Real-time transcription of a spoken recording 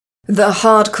The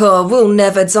Hardcore Will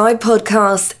Never Die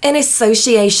podcast in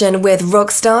association with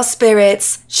Rockstar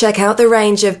Spirits. Check out the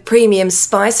range of premium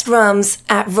spiced rums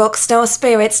at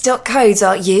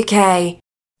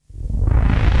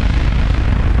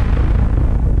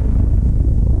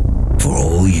rockstarspirits.co.uk. For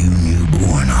all you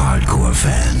newborn hardcore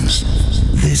fans,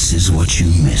 this is what you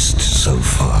missed so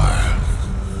far.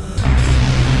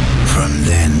 From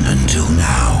then until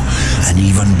now, and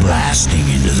even blasting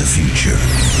into the future,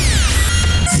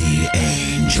 the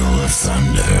Angel of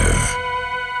Thunder.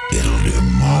 It'll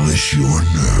demolish your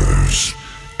nerves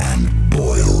and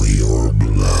boil your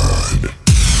blood.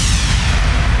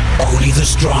 Only the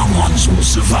strong ones will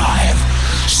survive,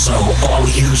 so all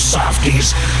you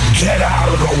softies, get out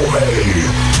of the way!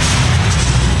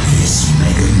 This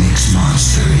mega mix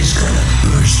monster is gonna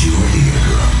burst your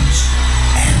eardrums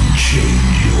and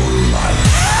change your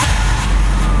life.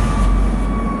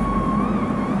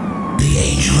 The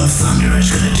Angel of Thunder is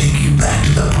gonna take you back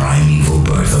to the primeval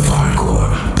birth of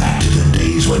hardcore, back to the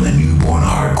days when the newborn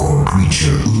hardcore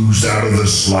creature oozed out of the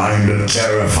slime to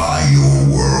terrify your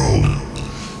world.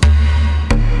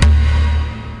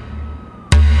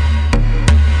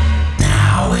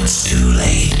 Now it's too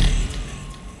late.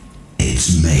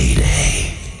 It's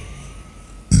Mayday.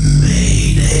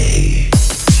 Mayday.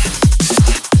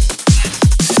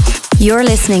 You're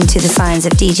listening to the sounds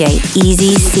of DJ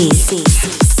Easy C.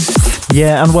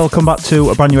 Yeah, and welcome back to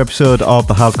a brand new episode of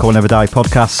the Hardcore Will Never Die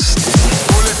podcast.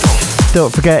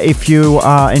 Don't forget, if you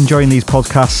are enjoying these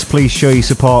podcasts, please show your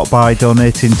support by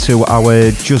donating to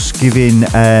our Just Giving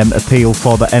appeal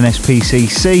for the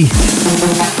NSPCC.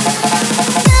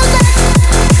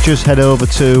 Just head over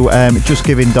to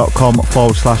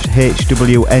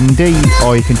justgiving.com/HWND,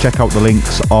 or you can check out the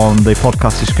links on the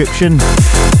podcast description.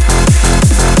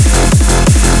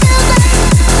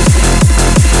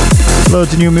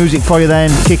 Loads of new music for you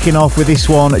then, kicking off with this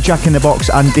one, Jack in the Box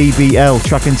and DBL,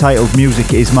 track entitled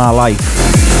Music Is My Life.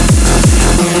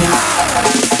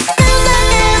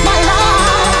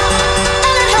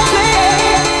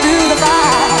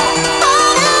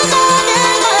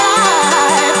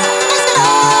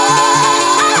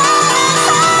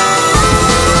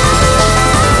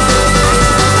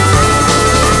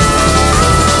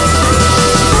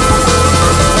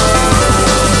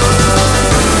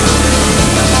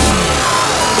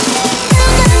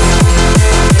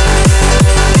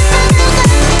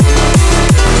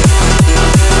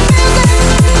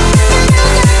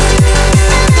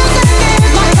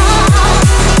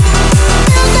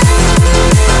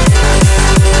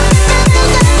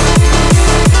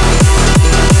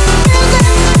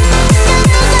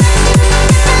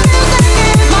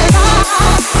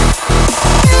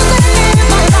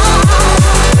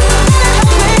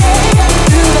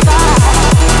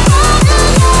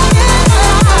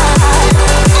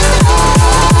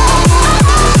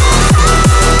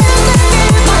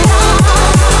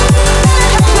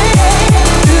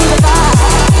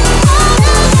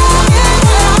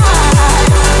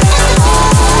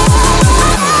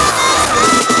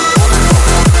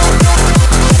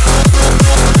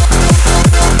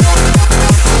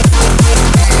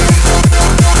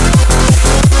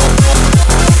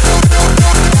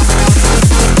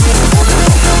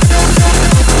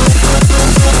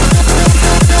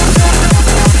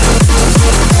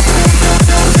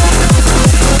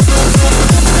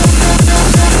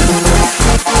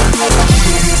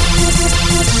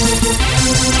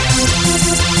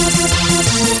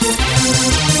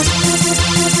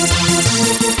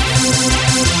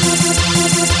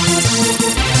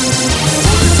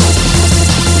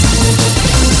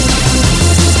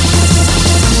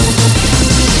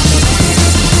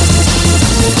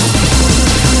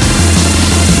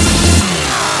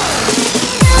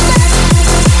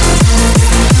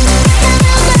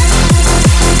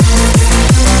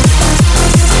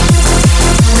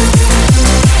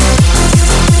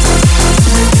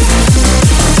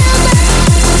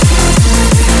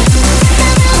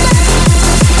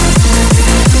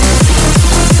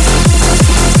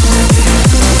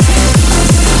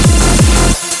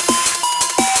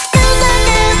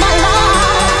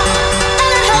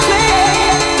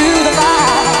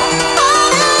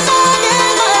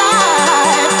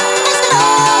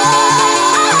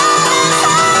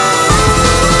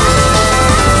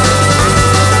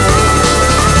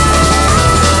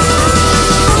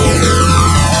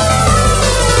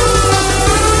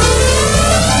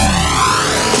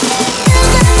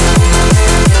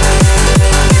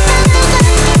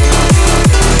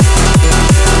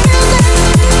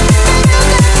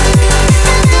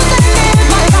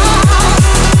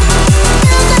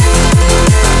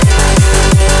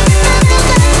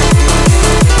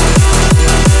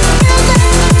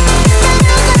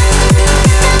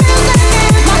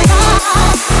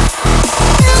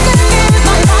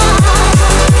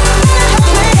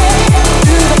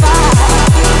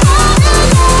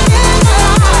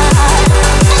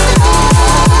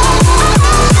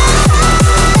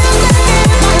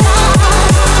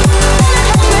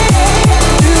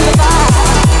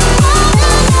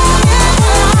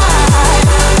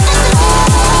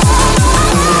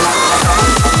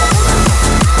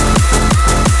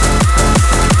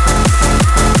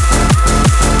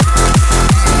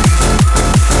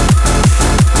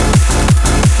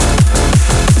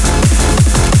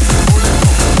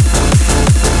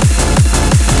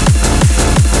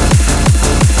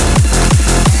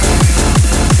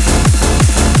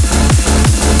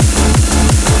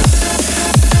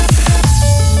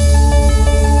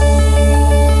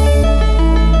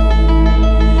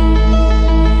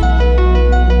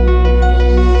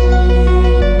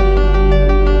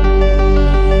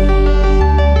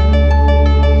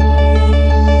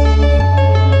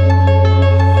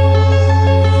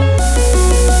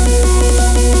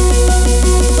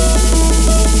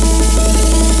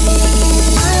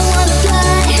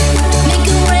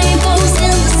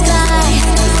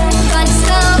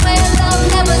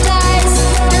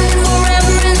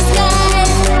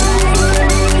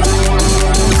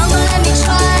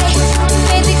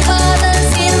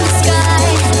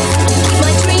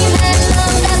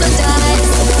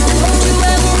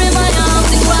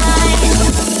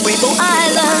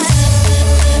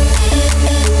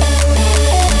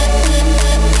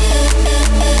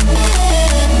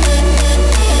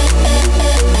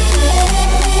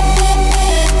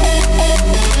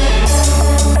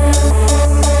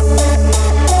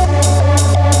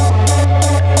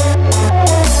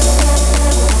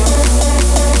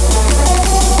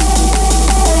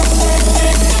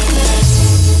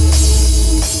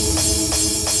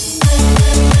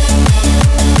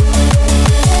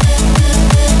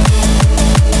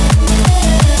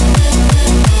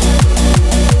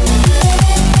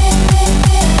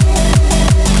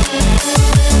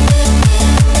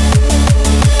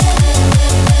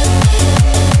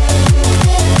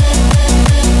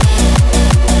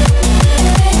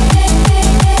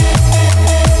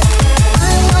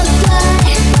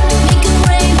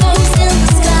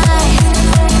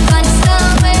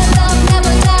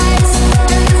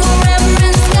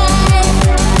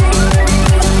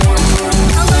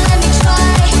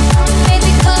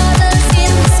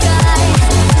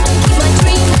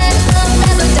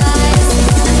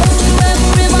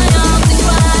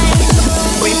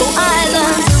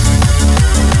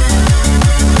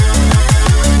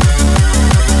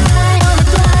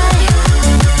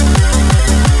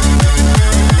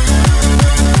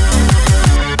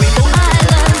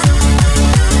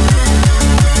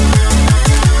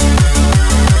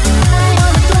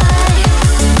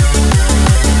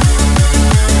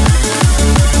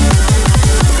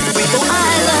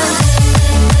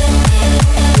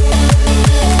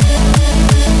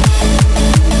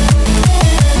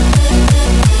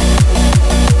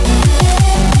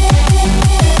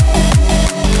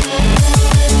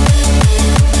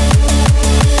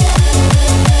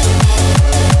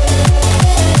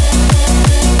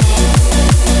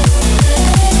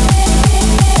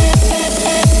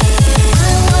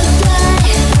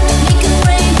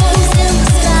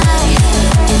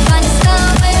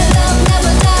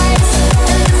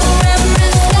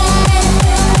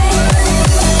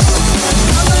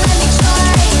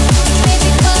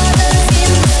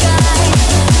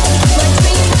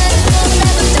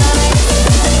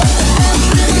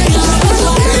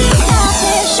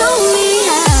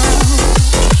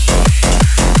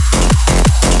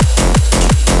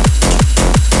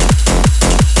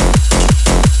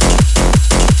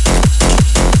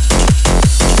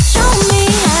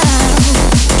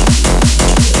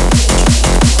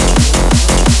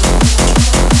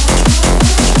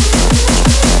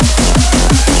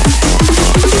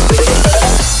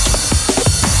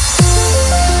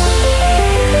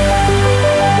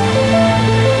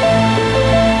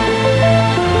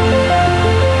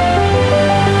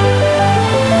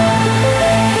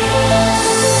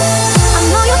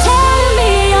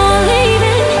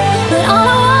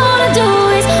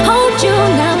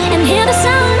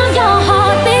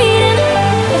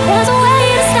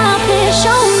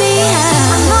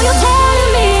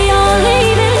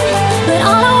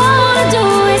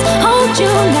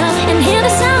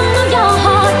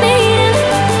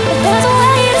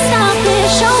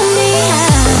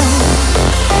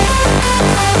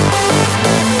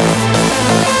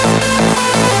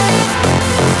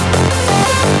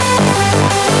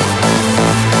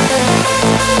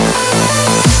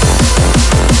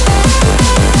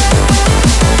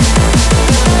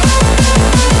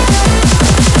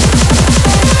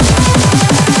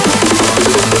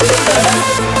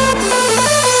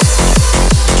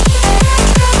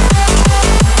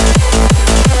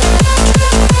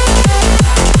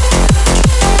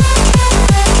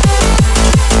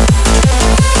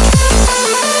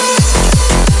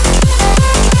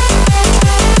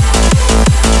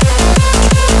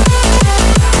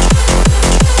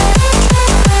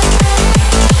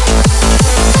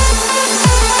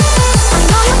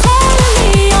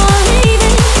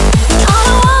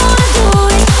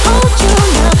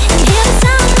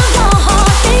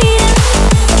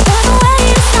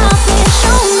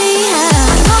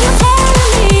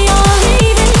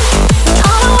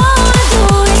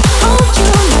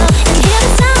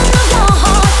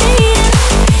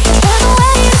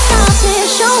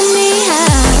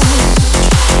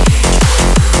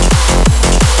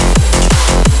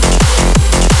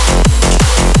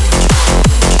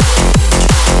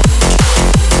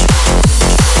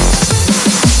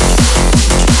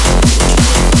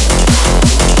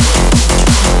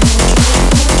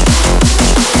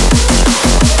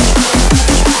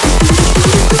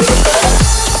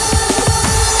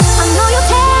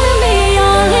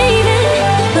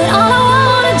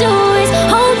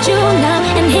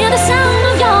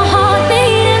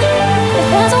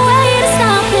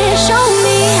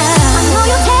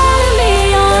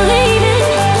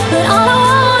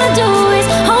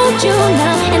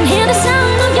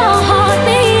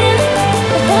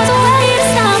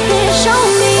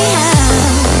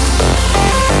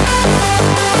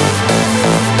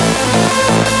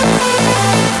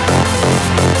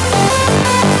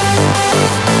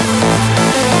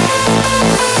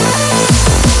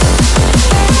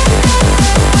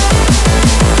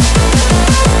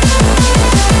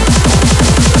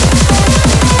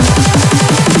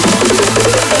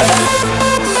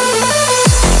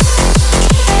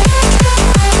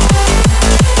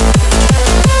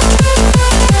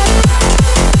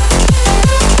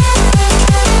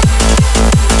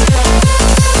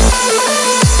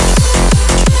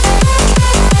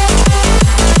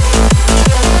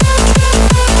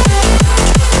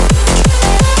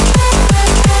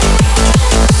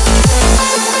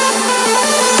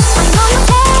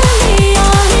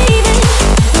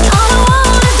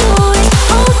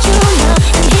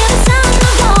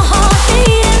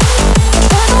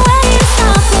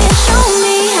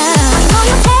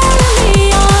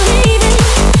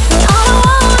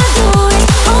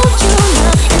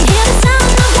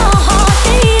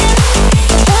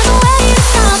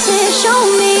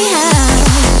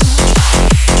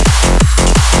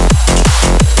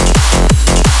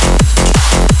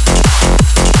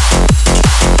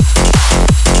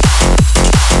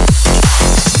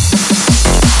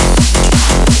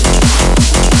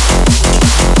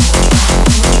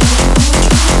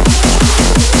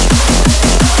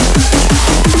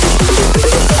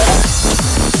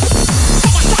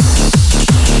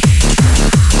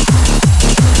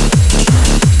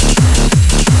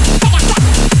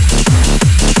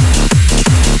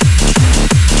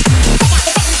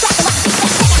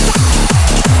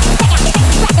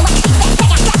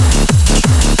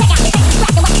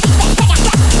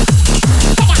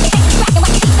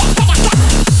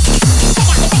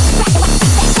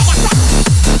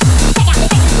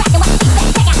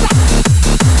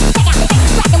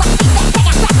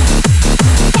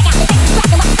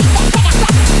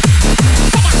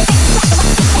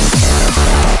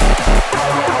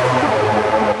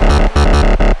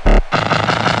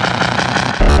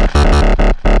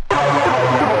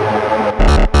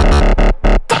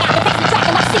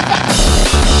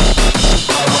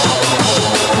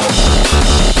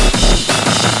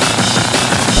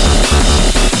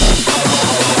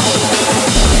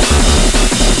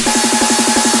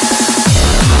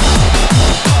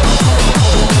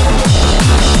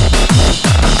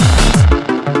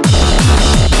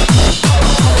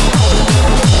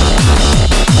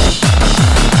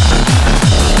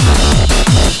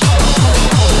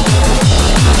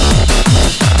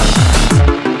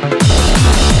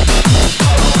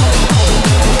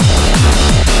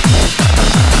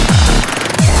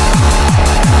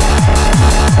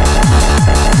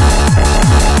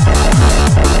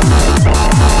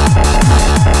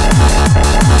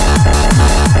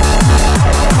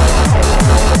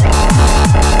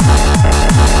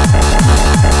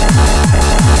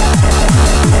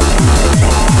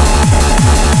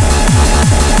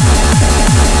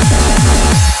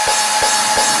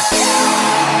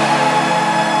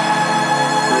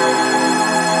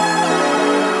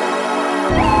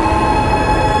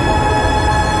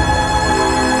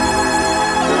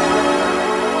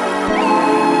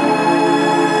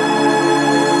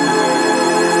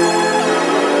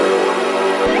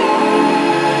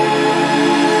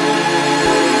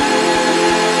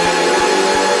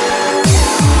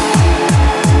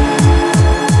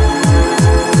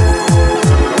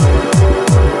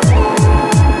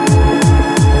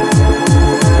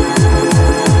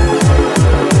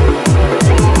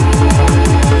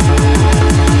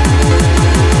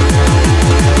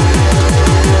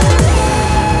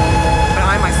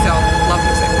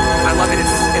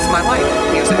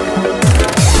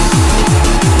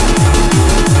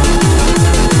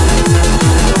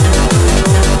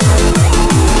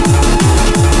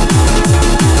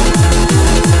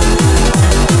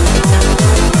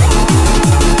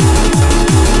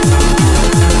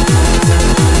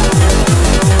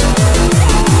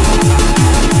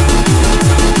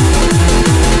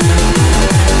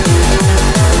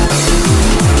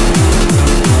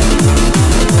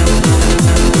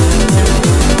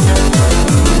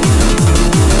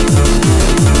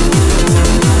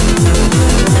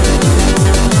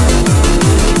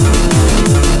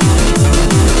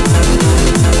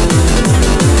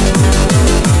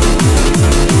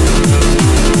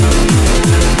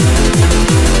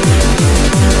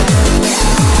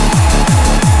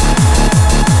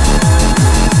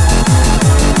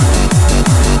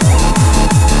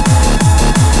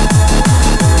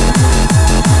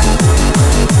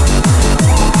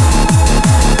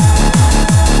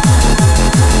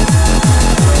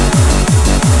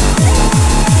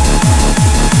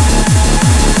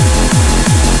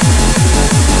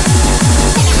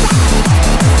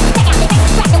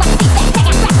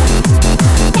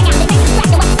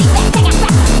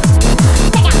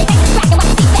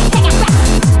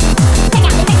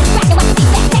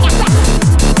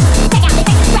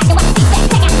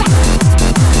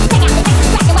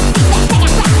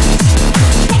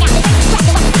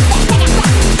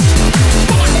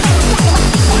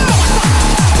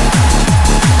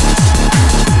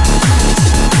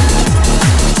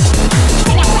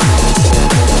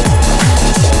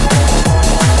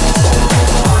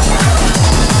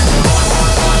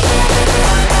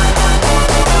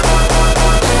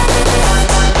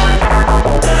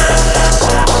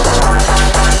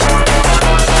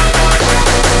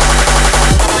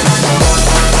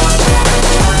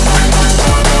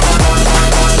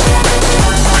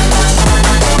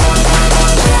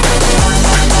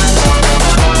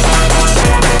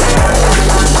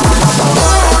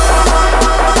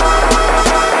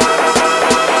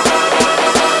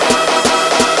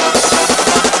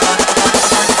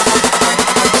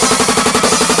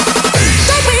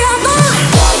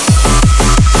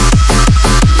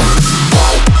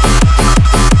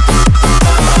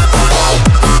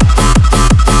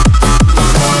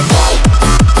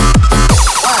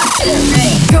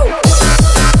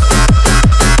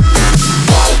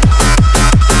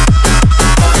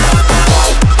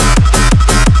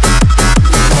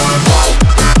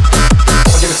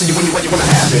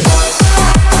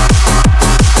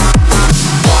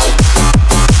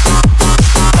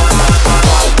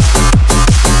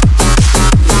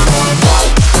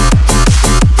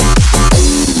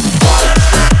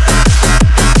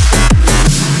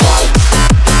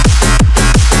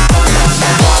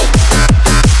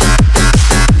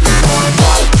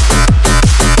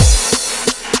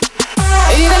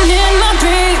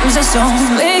 It's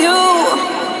only you.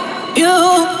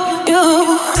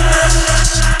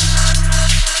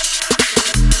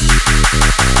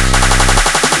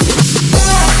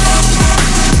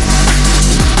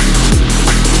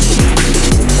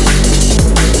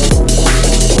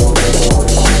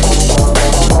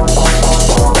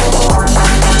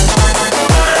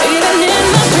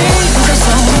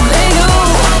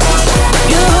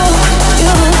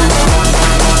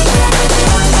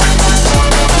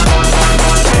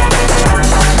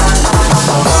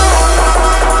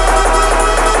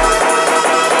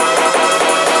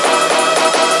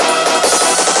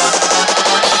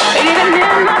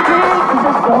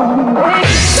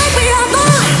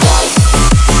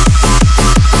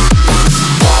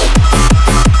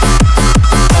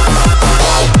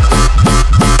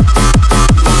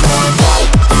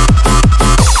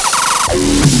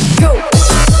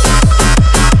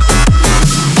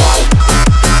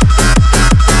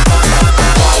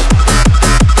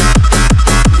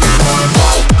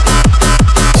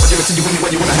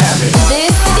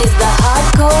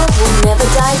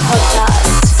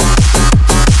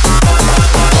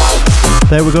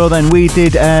 There we go then, we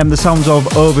did the sounds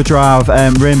of Overdrive,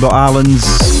 Rainbow Islands,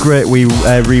 great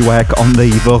rework on the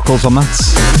vocals on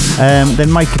that.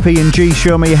 Then Mikey P and G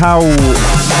show me how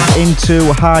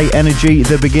into High Energy,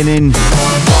 the beginning,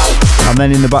 and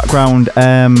then in the background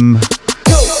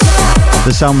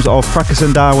the sounds of Fracas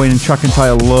and Darwin, track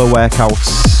entitled Low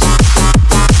Workouts.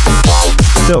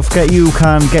 Don't forget you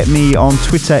can get me on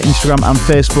Twitter, Instagram and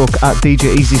Facebook at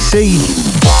DJ Easy C.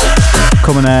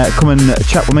 Come and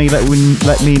chat with me,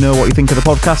 let me know what you think of the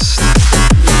podcast.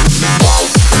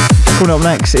 Coming up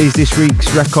next is this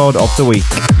week's record of the week.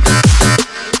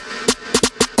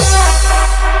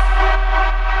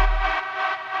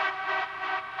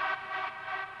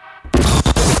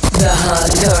 The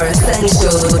Hardcore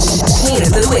Essentials Tune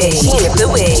of the Week.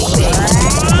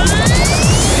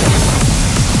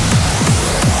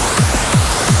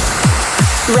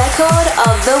 Record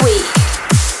of the Week.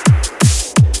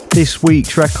 This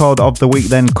week's record of the week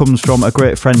then comes from a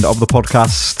great friend of the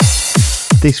podcast.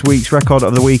 This week's record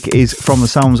of the week is from the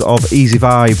sounds of Easy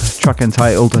Vibe, track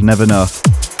entitled Never Know.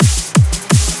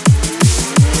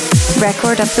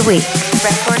 Record of the week.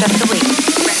 Record of the week.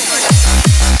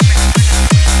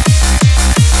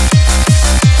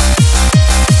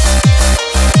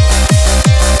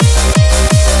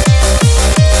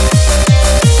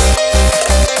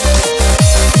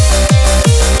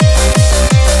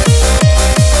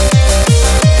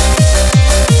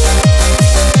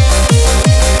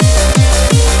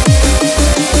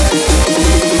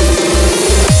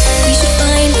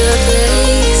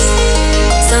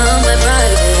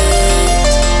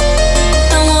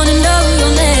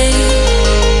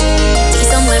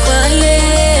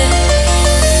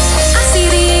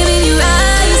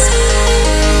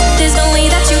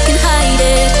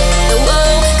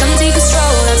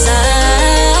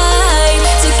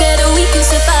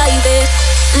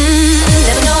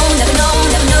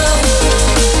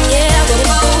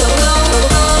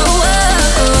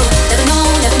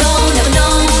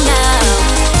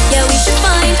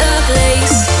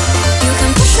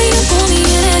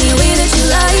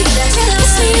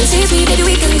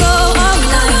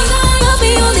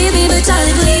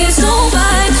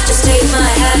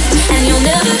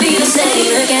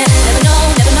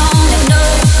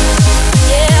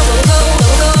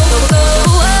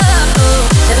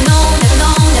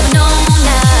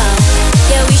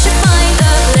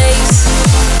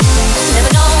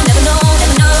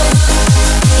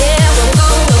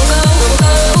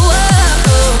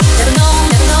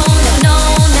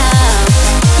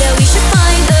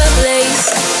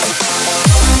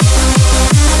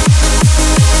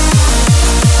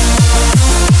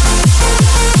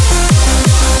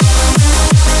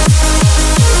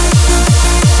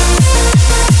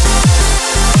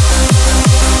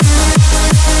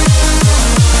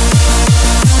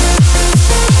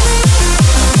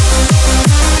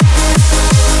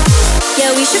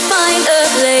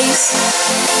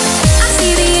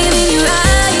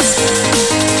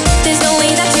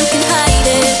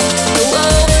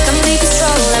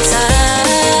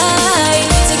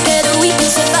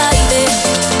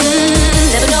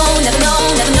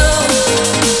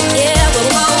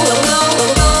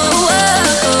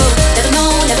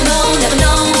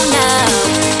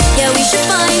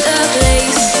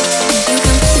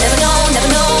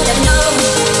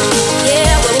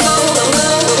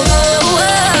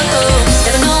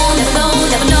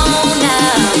 Never know.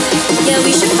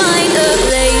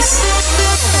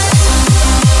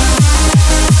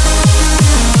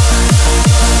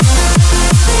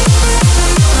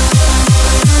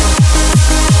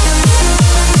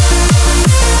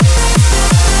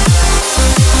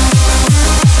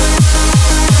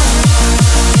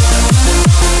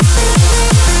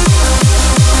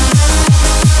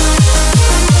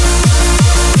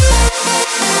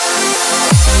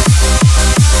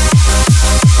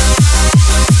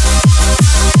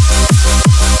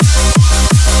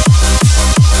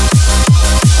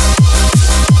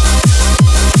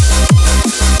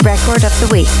 Record of the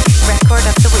week. Record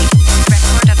of the week.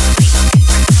 Record of the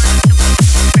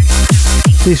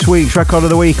week. This week's record of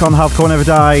the week on Hardcore Never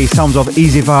Die sounds of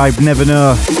Easy Vibe, Never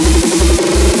Know.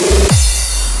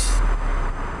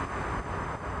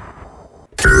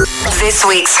 This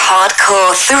week's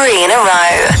Hardcore 3 in a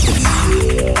row.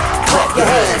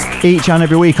 Each and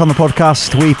every week on the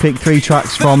podcast, we pick 3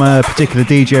 tracks from a particular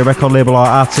DJ, record label or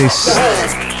artist,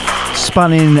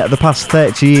 spanning the past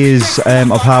 30 years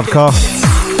of hardcore,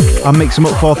 and mix them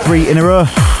up for 3 in a row.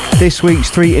 This week's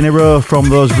 3 in a row from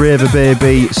those Raver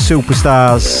Baby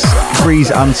superstars, Breeze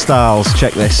and Styles.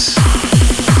 Check this.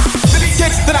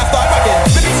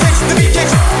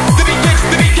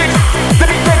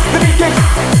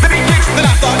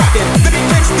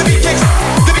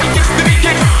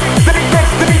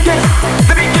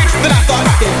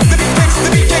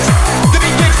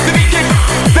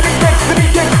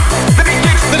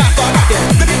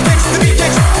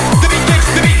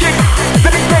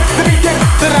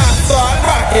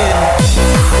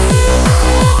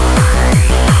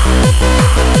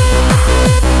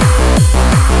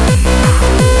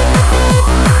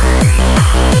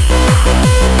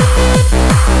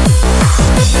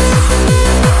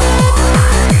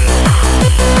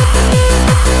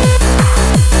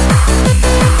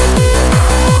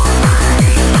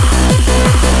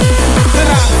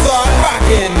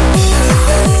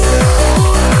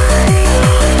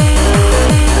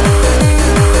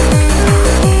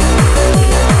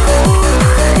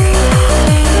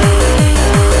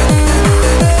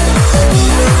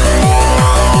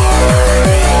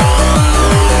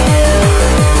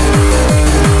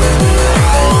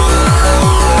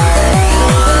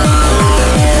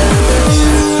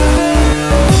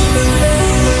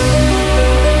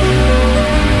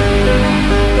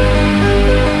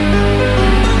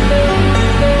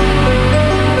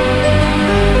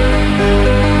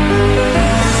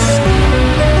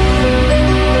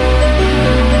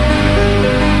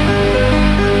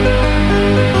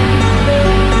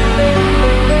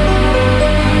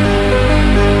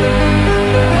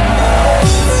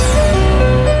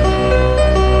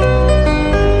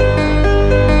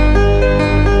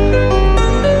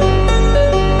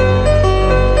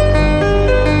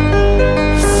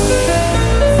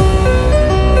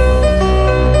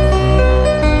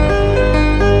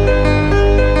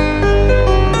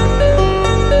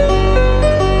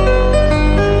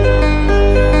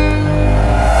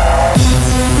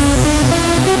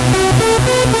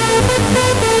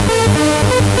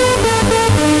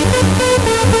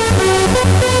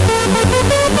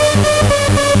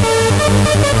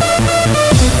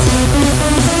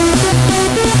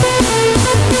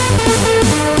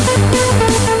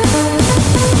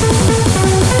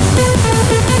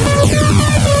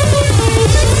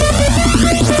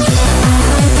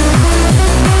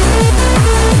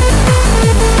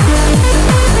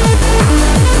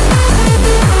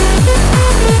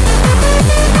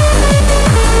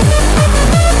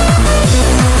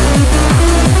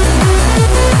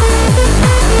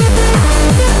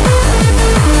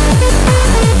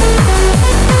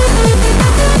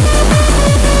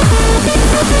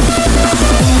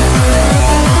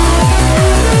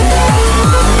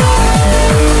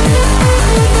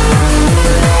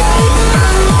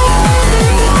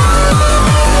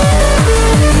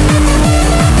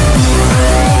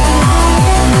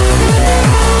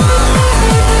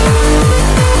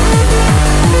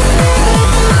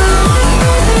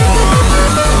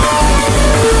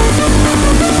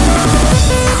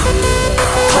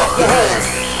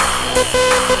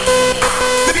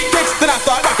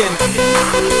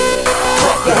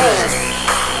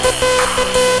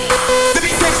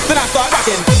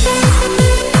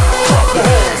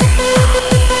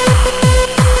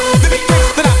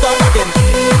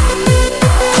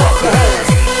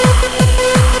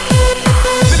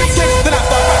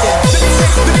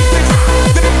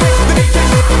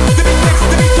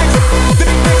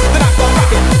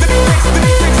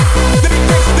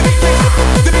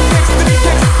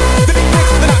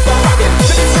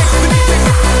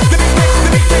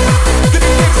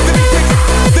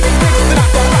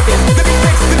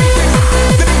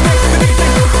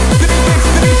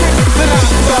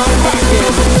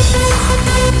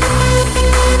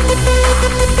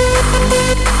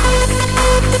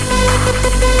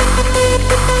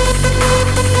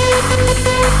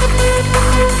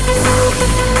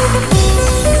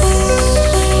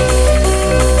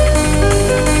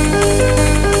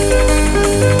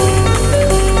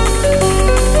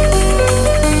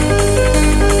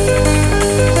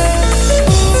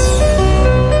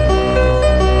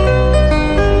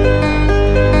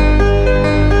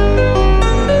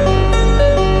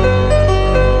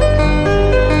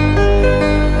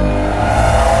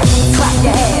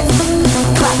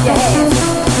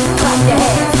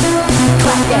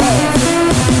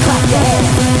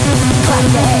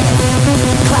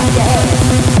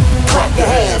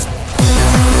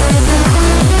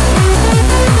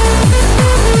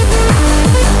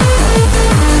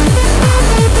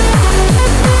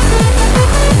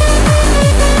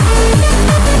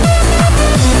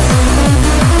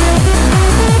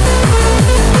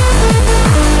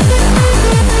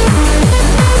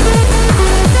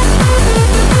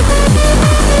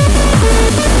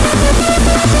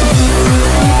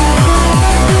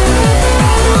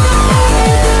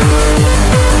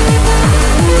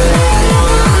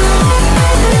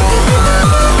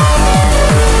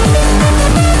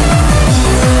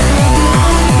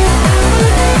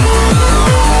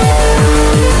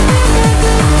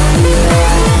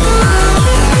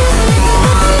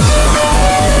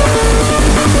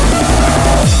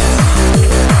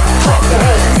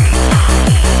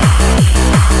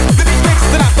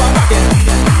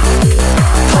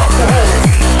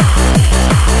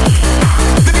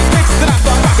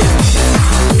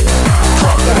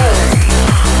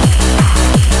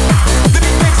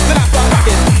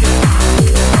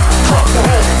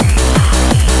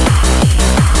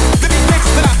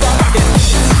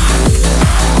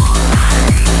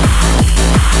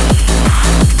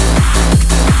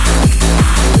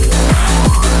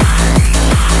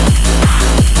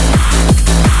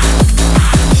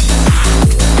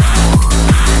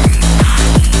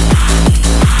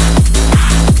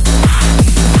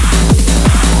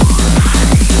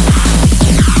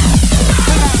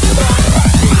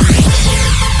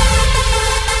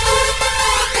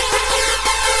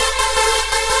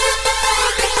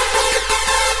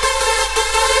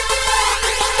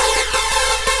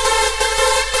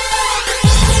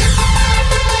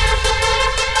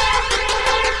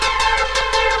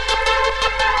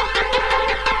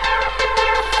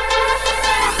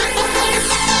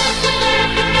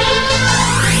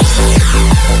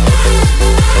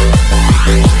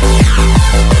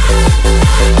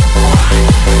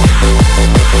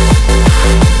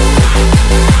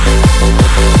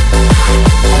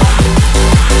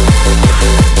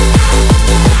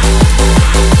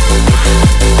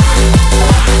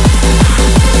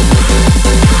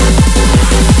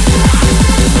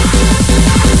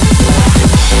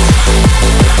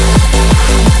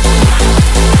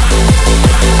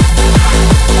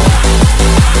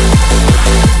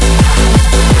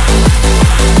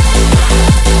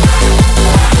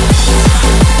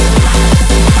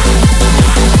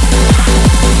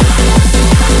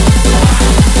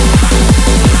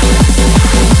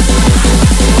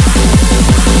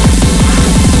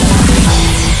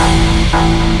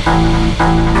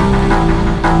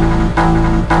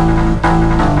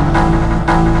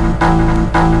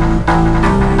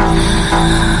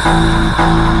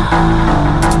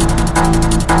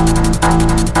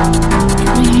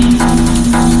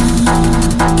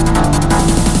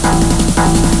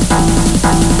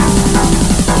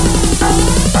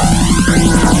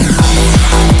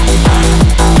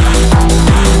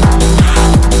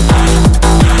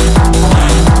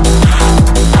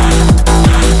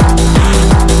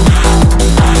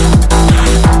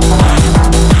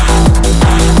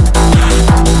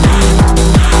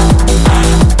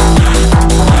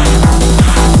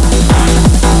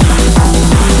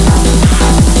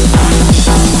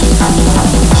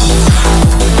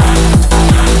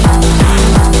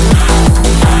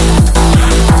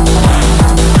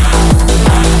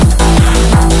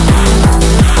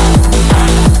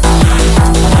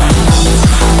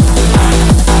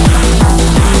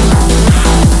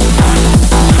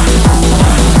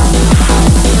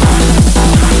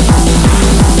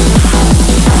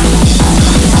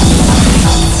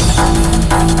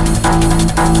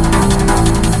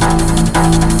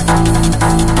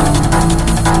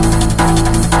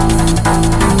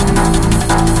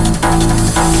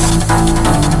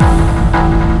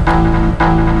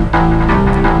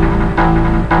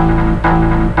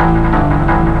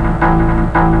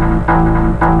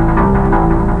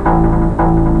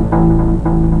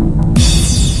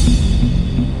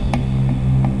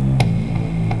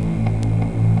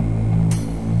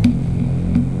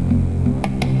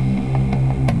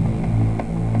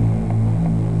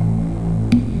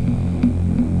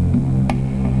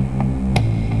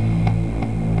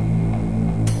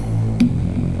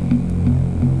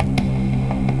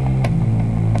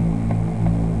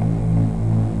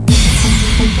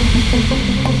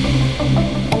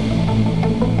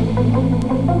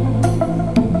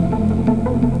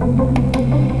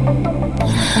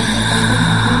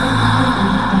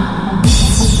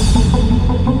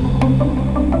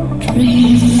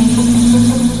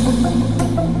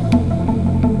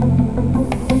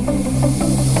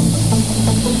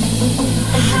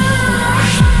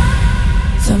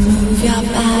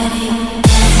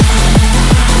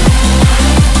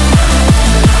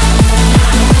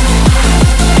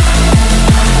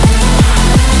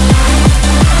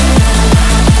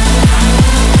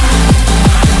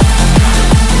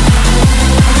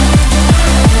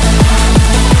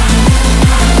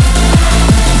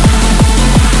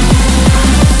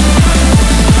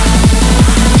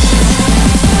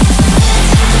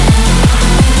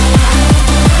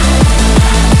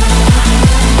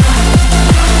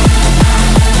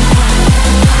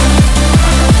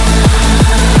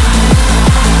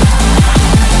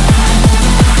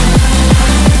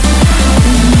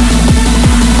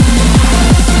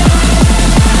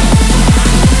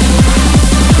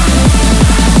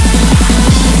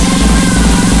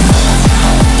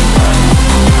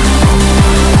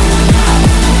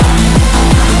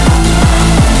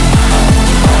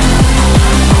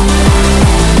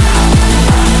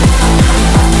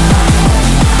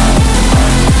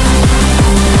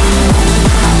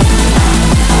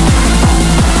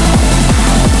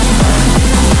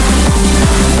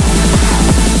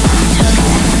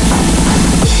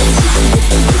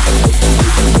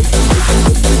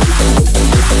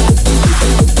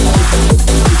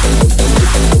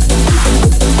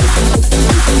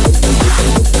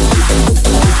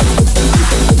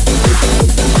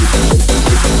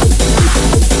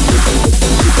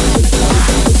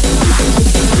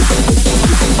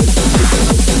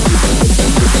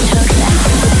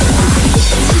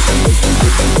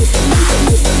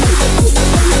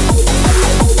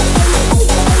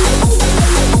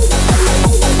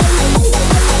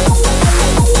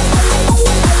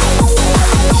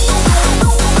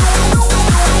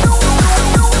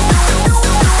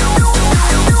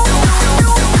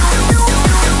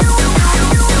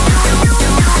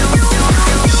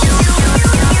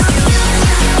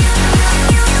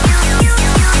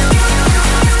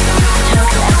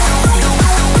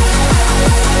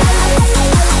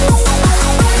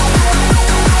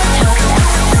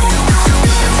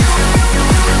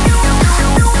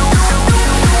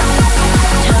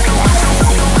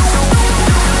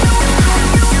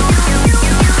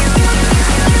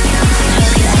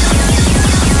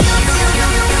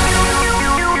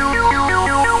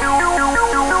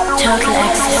 Total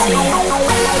ecstasy.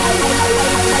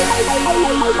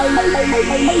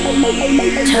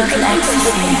 Total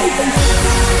ecstasy.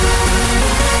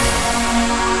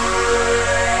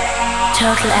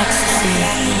 Total ecstasy.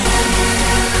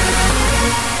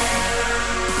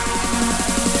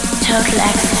 Total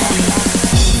ecstasy.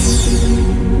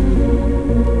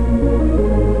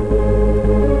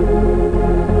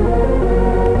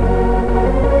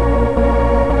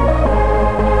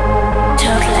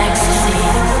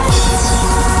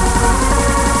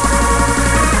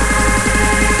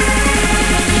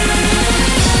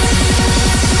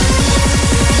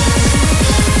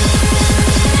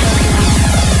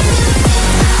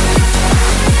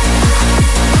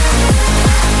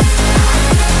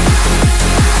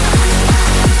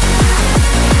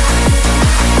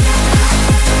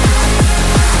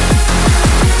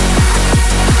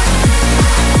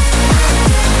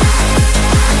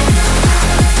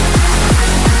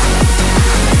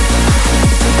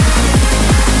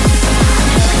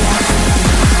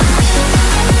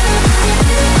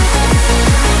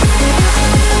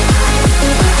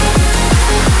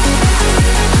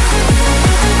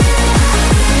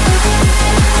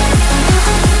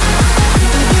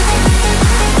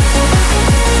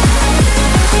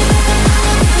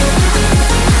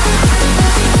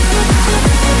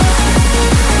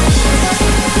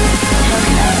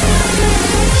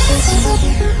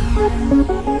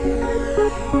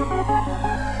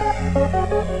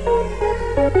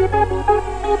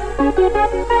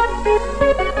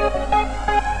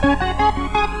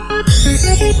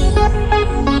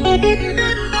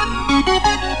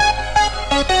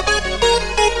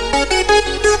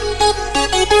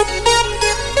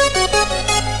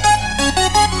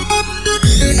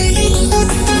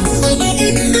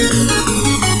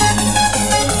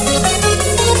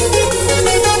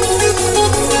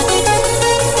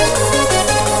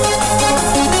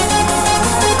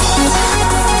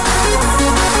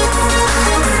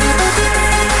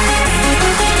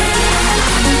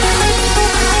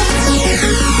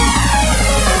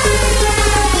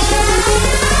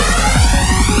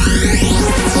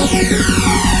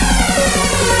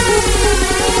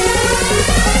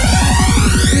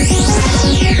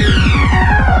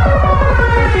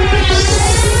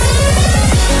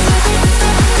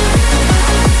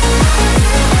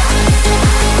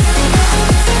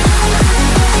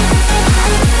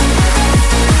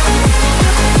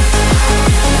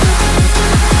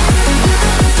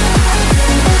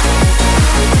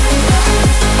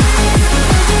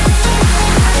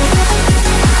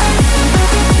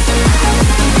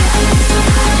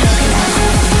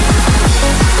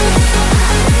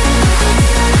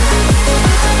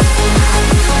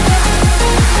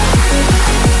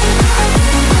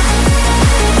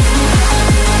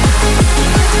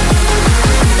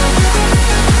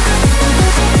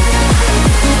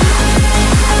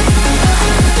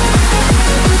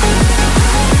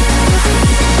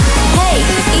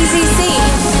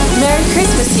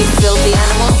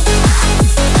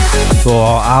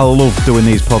 I love doing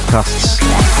these podcasts.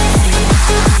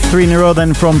 3 in a row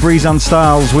then from Breeze and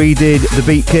Styles. We did The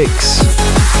Beat Kicks.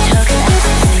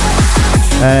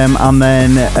 And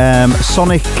then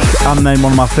Sonic, and then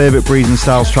one of my favourite Breeze and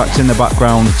Styles tracks in the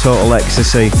background, Total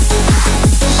Ecstasy.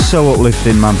 So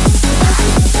uplifting, man.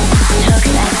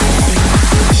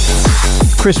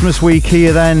 Christmas week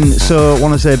here then, so I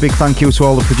want to say a big thank you to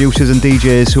all the producers and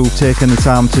DJs who've taken the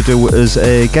time to do us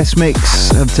a guest mix,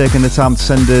 have taken the time to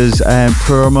send us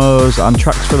promos and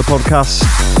tracks for the podcast.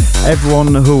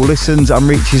 Everyone who listens and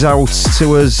reaches out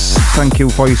to us, thank you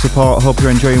for your support. Hope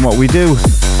you're enjoying what we do.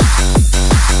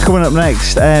 Coming up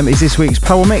next is this week's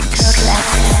Power Mix.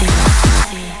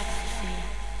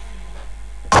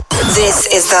 This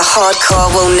is the Hardcore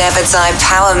Will Never Die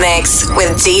Power Mix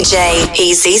with DJ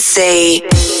EZC.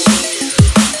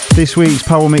 This week's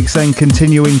Power Mix then,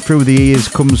 continuing through the years,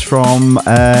 comes from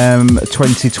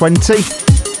 2020.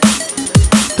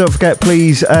 Don't forget,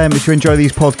 please, if you enjoy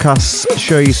these podcasts,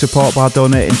 show your support by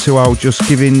donating to our Just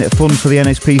Giving Fund for the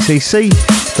NSPCC,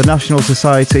 the National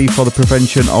Society for the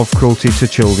Prevention of Cruelty to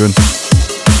Children.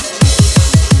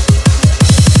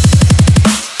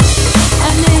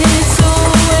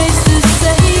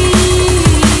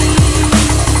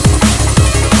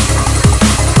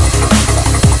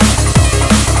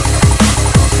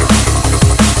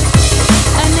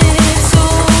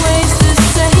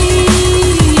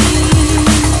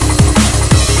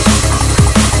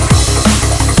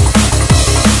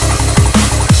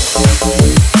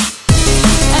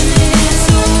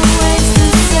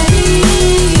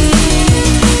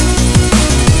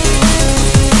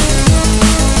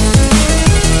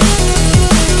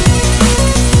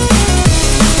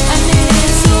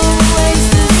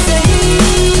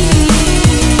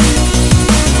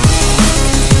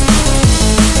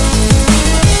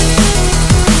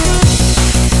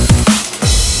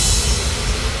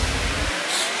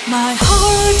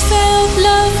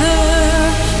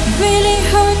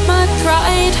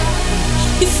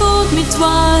 You fooled me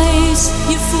twice,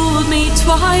 you fooled me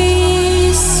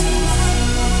twice.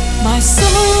 My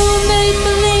soulmate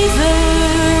believer,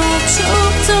 I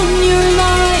choked on your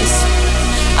lies.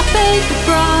 I paid the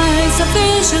price, I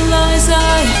visualize,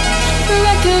 I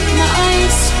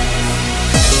recognize.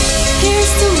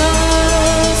 Here's to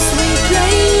us, we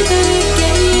play the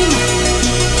game,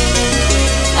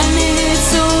 and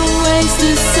it's always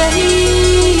the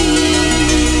same.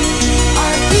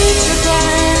 Our future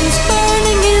plans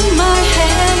burning in my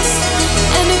hands,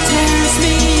 and it tears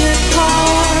me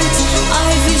apart. I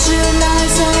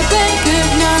visualize, I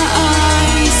recognize.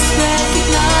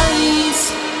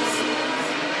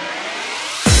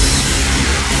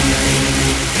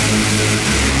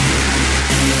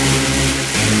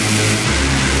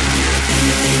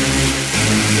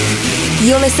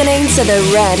 You're listening to the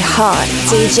Red Hot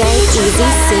DJ Easy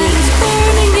C.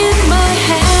 Burning in my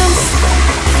hands.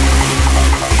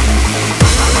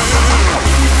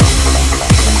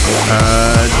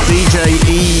 DJ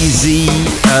Easy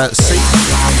C.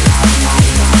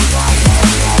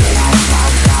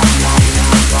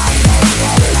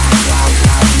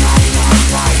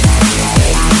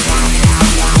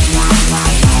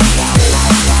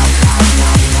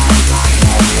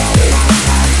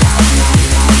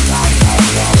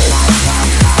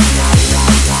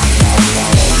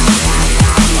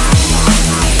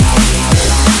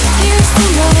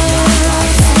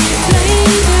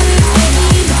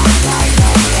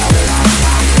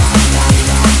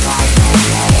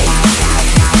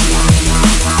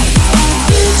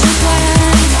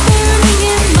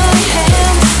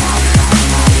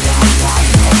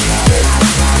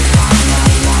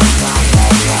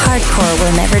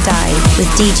 Will never die with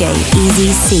DJ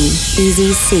Easy C.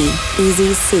 Easy C.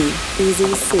 Easy C.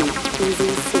 Easy C.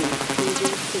 Easy C.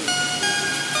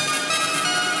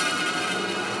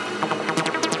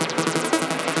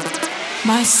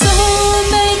 My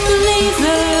soulmate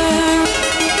believer.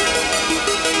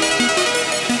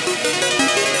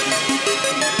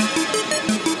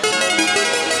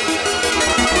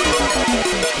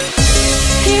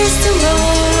 Here's to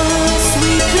us,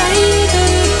 we play the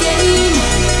game,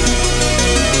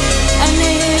 and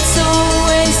it's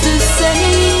always the same.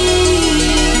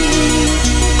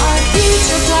 Our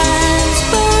future plans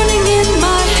burning in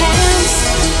my hands,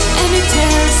 and it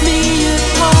tears me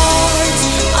apart.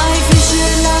 I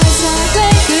visualize, I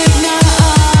recognize.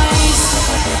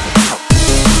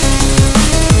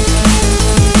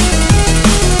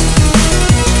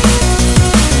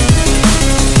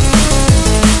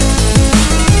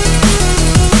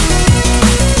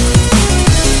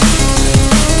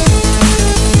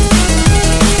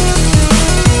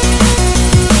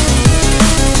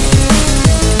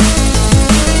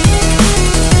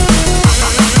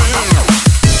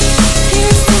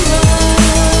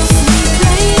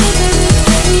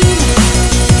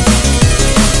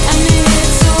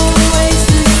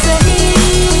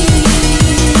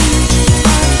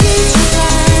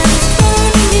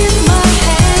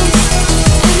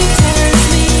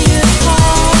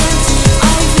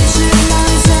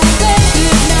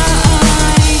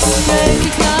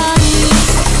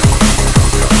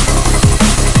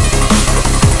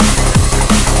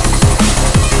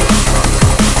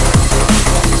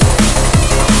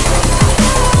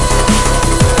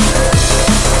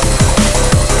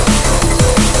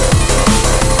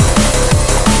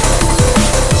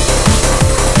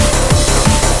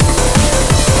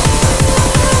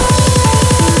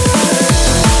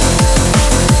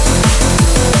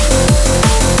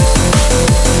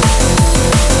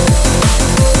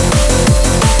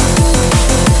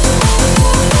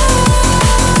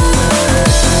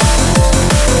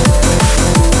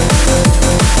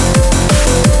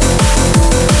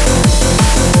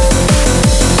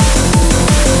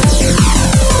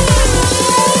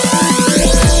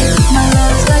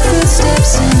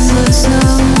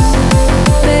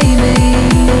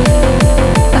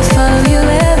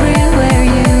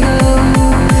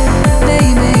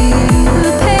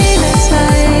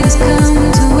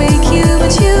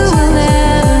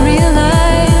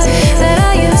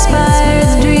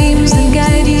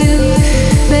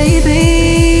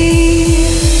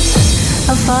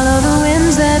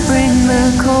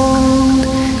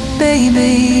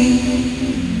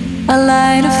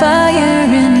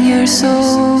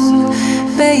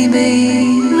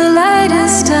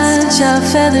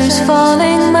 Feathers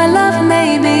falling, my love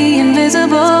may be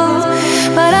invisible,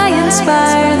 but I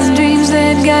inspire the dreams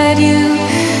that guide you,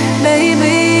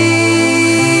 baby.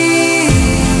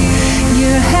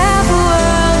 You're half a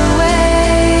world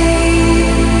away,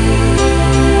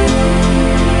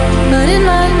 but in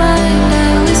my mind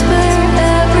I whisper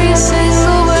every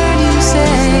single word you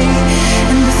say,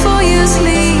 and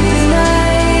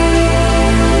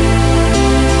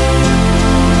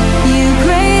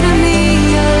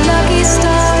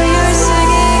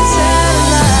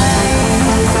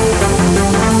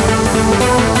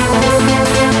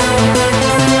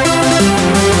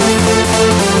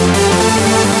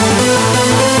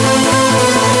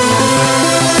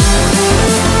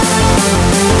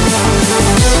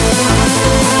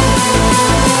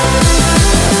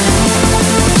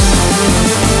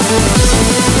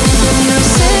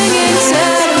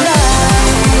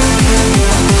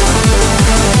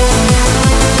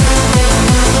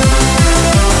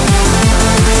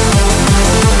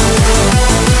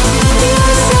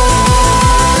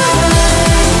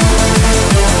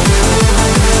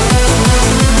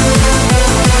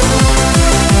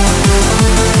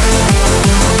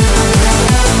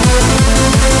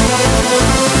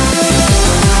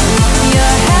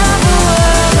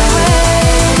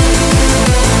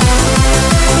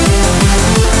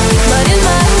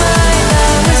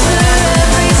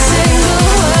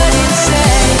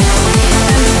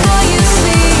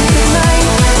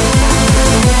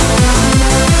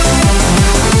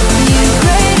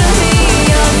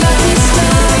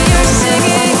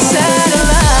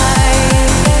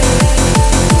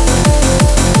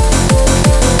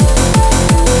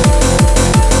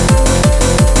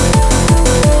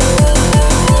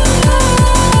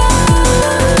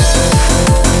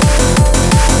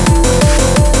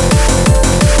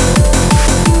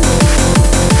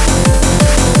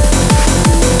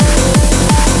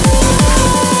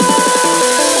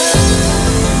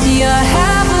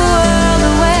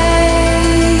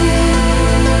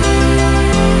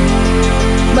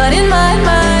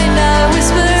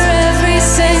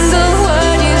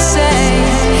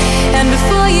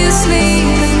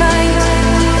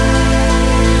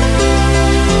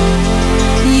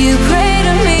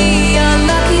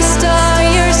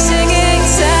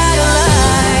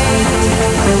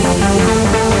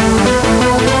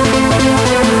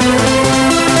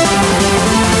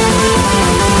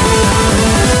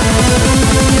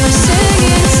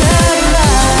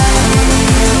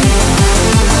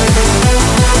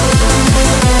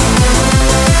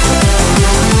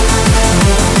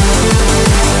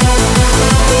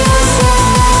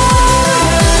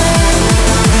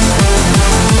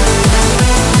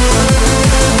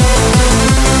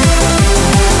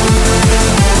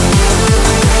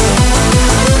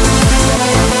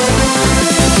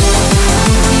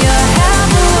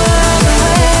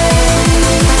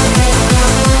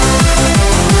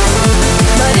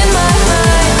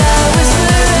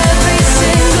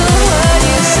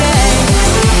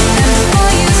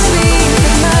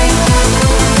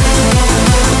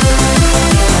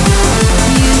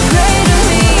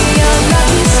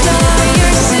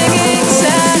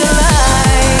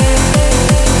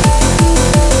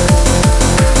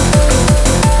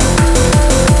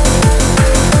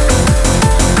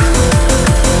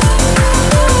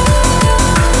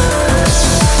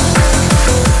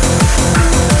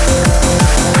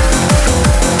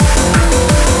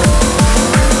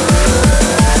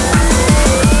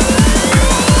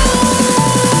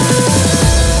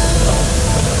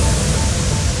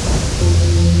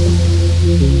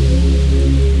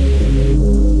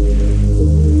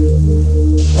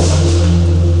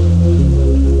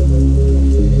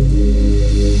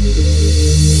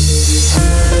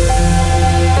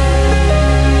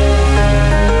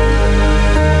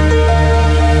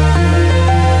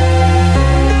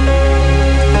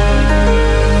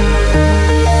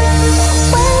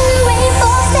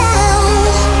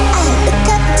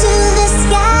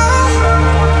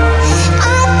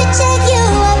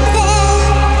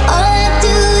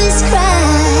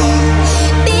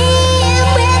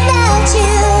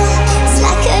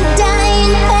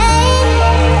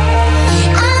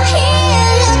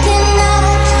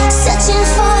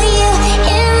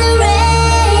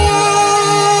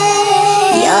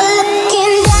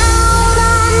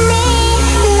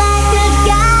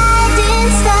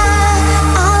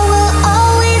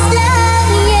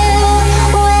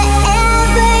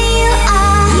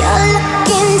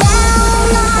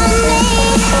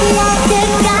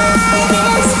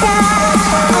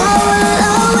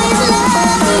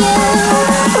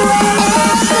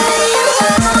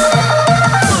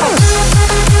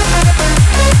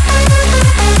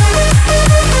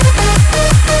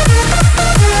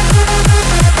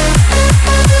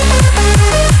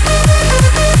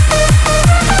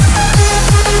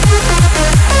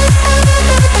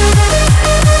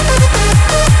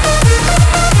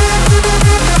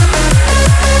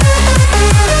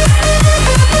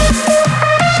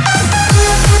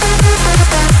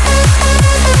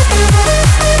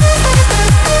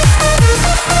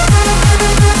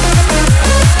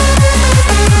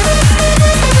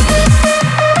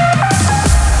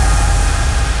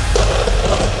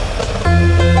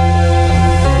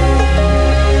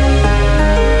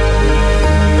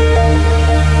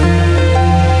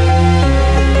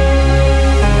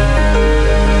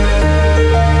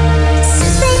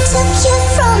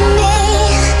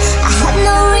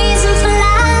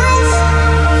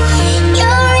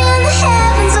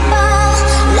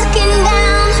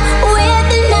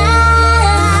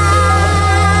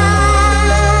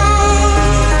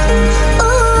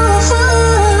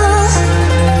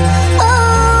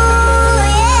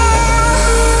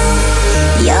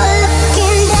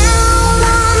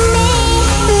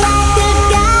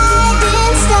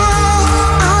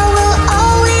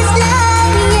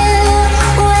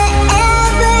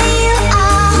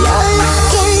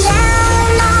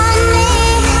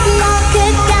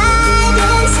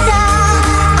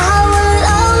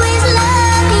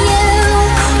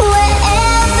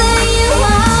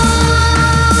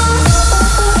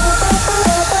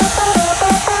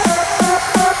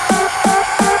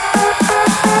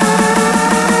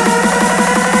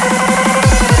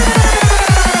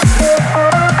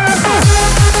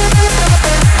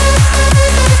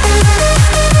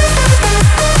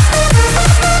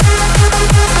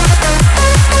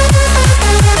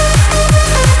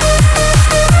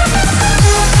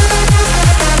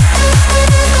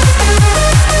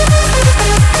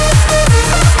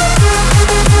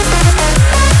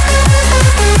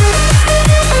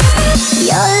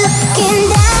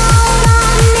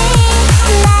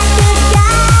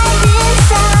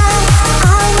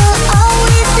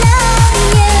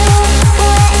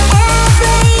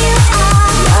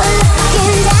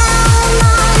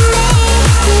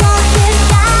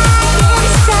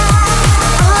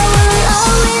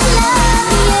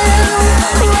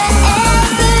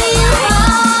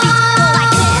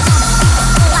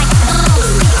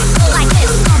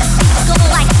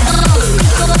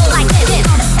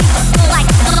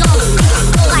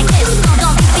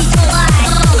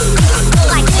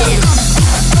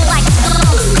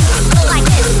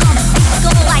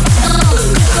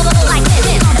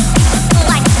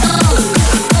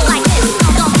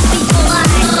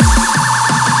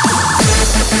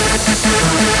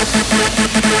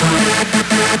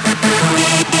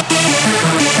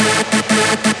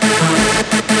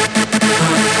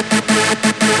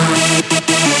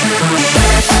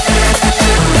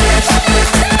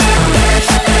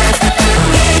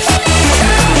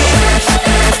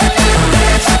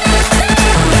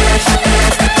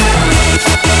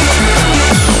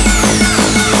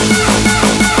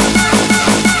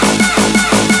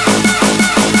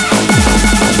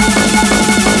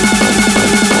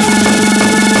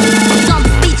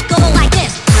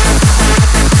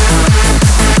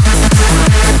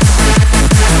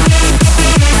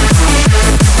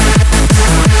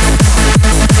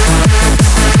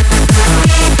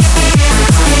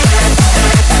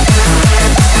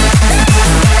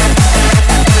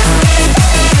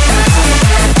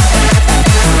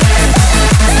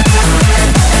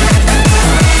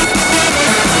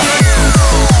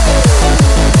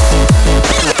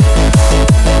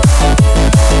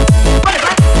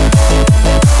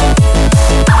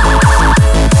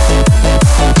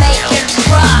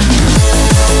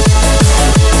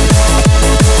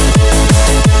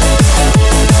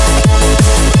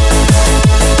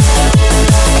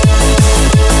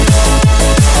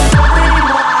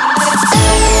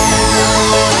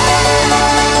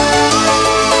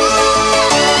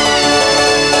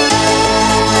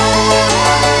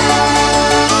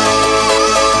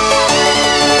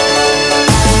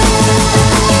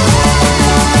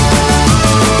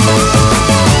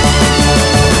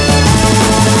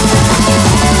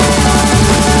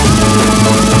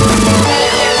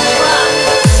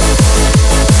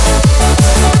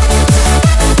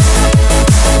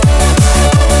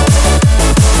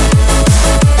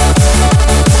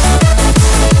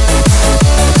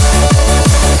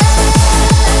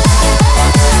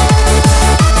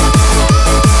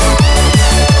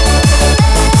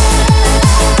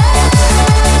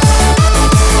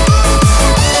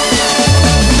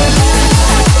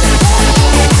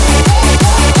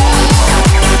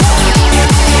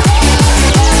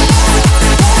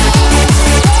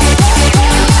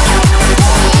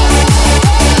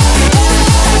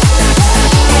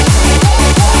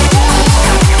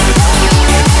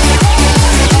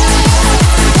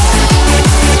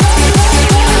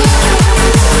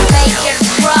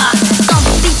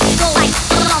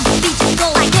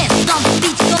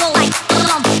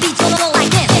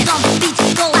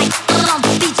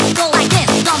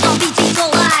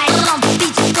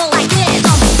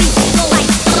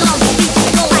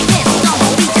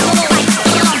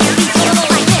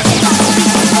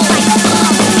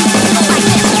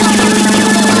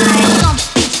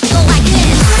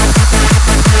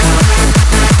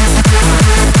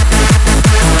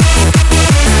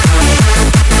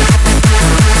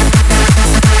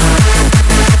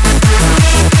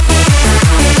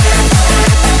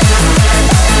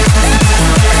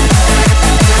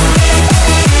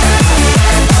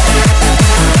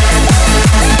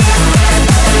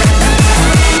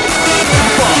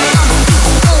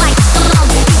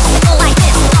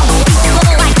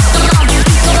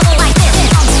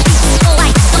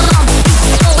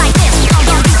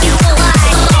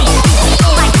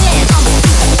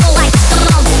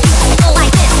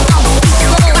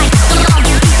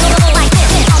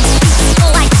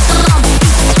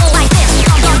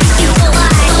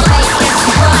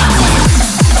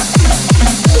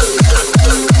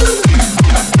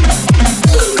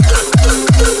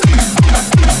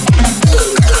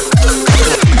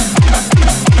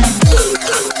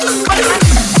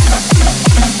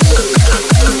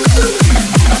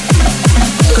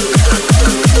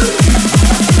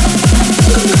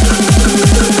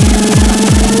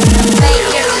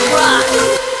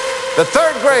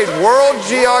grade world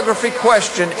geography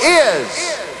question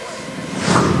is: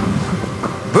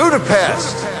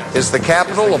 Budapest is the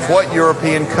capital of what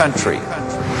European country?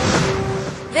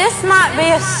 This might be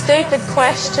a stupid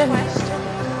question.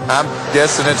 I'm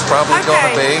guessing it's probably going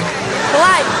to be.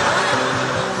 Like,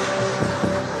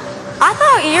 I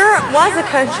thought Europe was a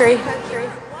country.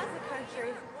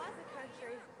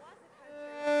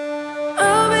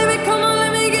 Oh, baby, come on,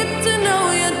 let me get to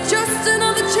know you. Just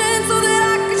another chance so that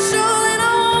I can show that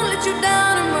I won't let you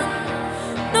down and run.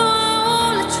 No, I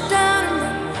won't let you down and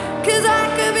run. 'Cause I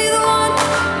could be the one.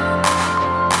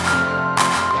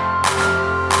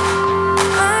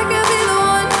 I could be the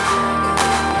one.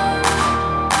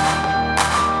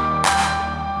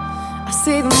 I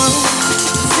see the moon,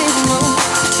 see the moon,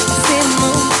 see the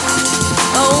moon.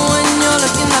 Oh, when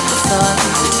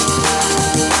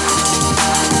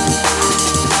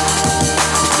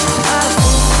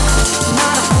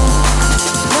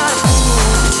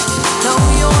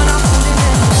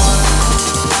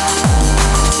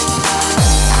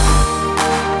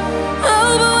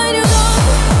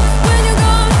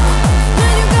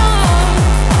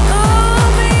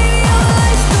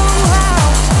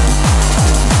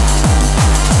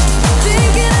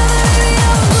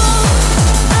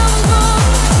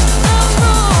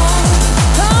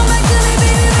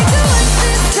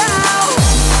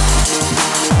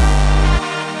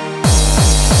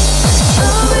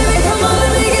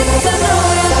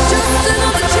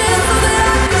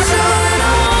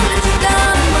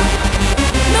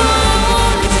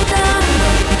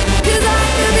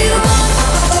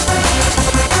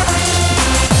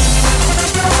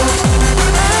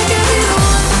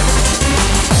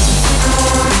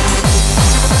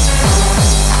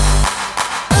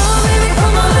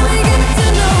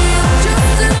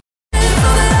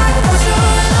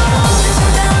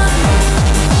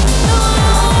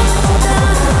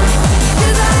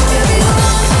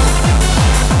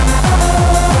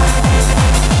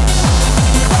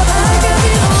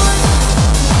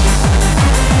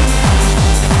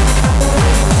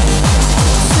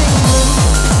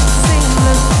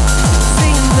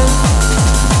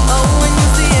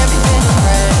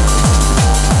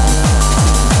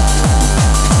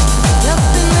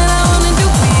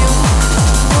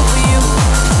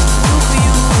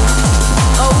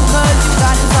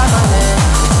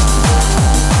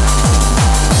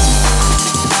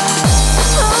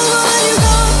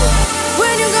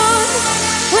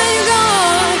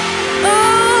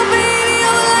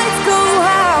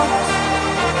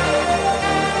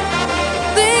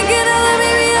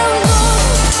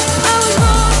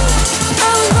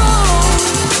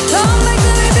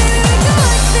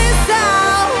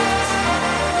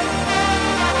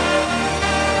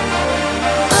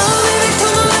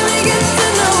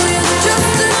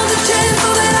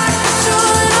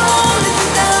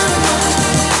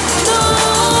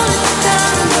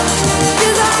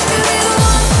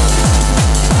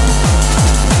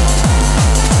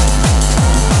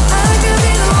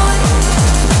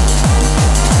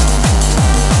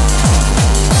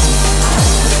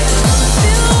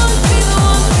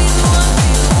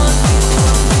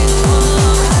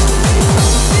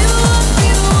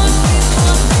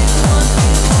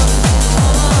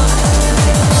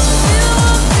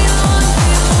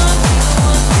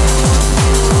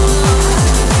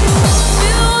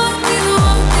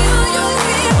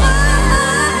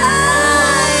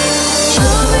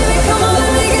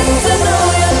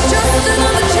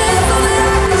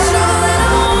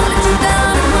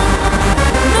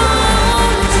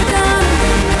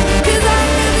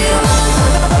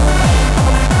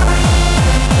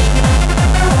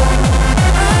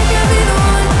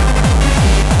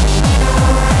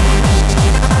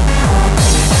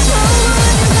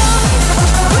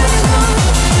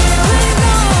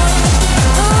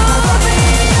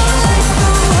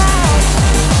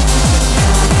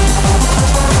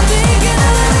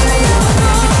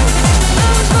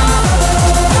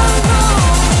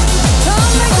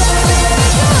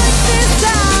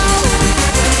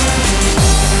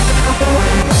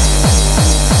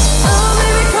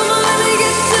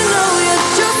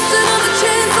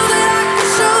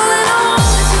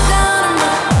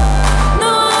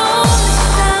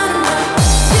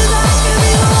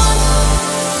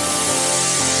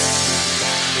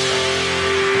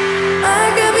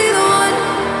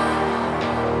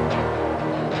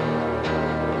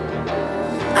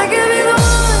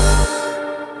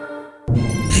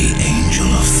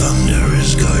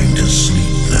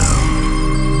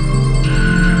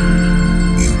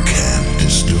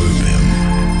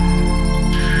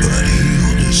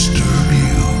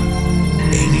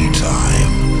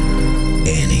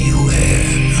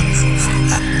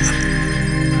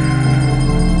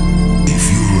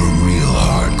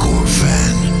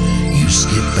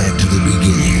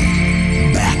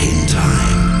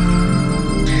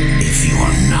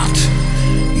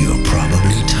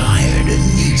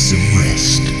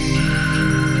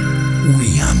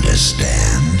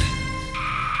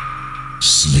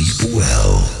Sleep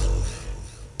well,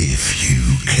 if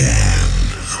you can.